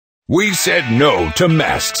We said no to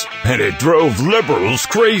masks, and it drove liberals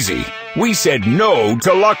crazy. We said no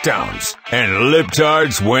to lockdowns, and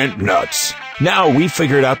libtards went nuts. Now we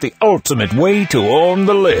figured out the ultimate way to own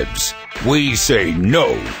the libs. We say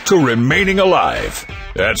no to remaining alive.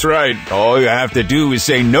 That's right, all you have to do is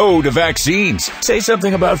say no to vaccines, say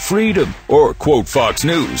something about freedom, or quote Fox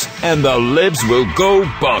News, and the libs will go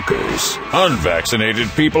bonkers. Unvaccinated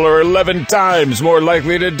people are 11 times more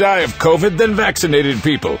likely to die of COVID than vaccinated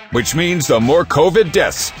people, which means the more COVID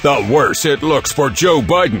deaths, the worse it looks for Joe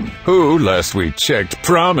Biden, who, last we checked,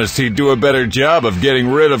 promised he'd do a better job of getting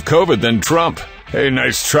rid of COVID than Trump. Hey,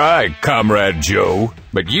 nice try, Comrade Joe.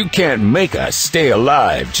 But you can't make us stay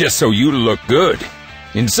alive just so you look good.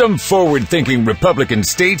 In some forward-thinking Republican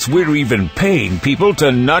states, we're even paying people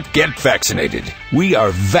to not get vaccinated. We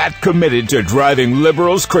are that committed to driving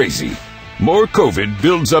liberals crazy. More COVID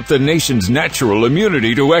builds up the nation's natural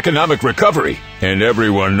immunity to economic recovery. And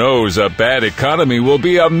everyone knows a bad economy will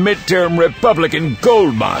be a midterm Republican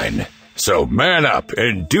goldmine. So man up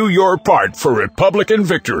and do your part for Republican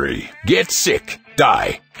victory. Get sick,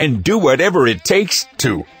 die, and do whatever it takes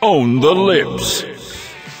to own the libs.